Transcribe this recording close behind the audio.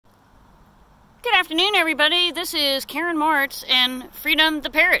afternoon, everybody. This is Karen Martz and Freedom the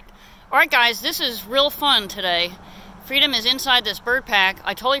Parrot. Alright guys, this is real fun today. Freedom is inside this bird pack.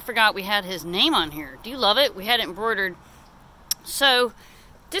 I totally forgot we had his name on here. Do you love it? We had it embroidered. So,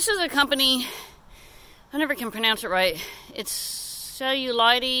 this is a company, I never can pronounce it right. It's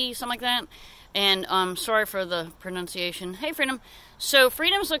Cellulite, something like that. And sorry for the pronunciation. Hey Freedom. So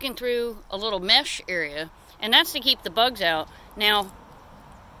Freedom's looking through a little mesh area, and that's to keep the bugs out. Now,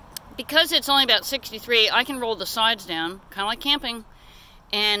 because it's only about 63, I can roll the sides down, kind of like camping.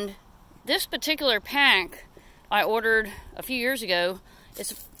 And this particular pack I ordered a few years ago.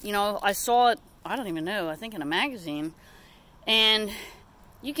 It's, you know, I saw it, I don't even know, I think in a magazine. And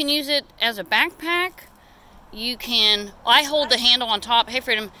you can use it as a backpack. You can, I hold the handle on top. Hey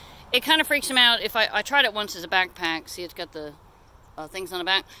Freedom, it kind of freaks him out if I tried it once as a backpack. See, it's got the things on the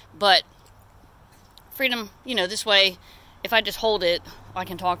back. But Freedom, you know, this way, if I just hold it, I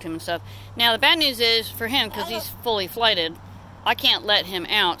can talk to him and stuff. Now, the bad news is, for him, because he's fully flighted, I can't let him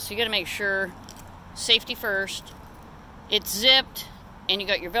out. So you got to make sure, safety first, it's zipped, and you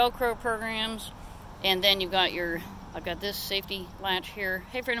got your Velcro programs, and then you've got your, I've got this safety latch here.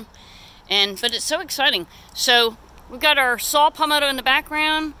 Hey, Freedom. But it's so exciting. So we've got our saw palmetto in the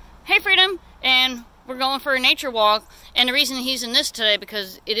background. Hey, Freedom. And we're going for a nature walk. And the reason he's in this today,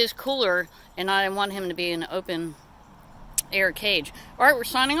 because it is cooler, and I want him to be in an open air cage. All right, we're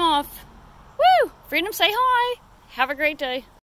signing off. Woo! Freedom, say hi. Have a great day.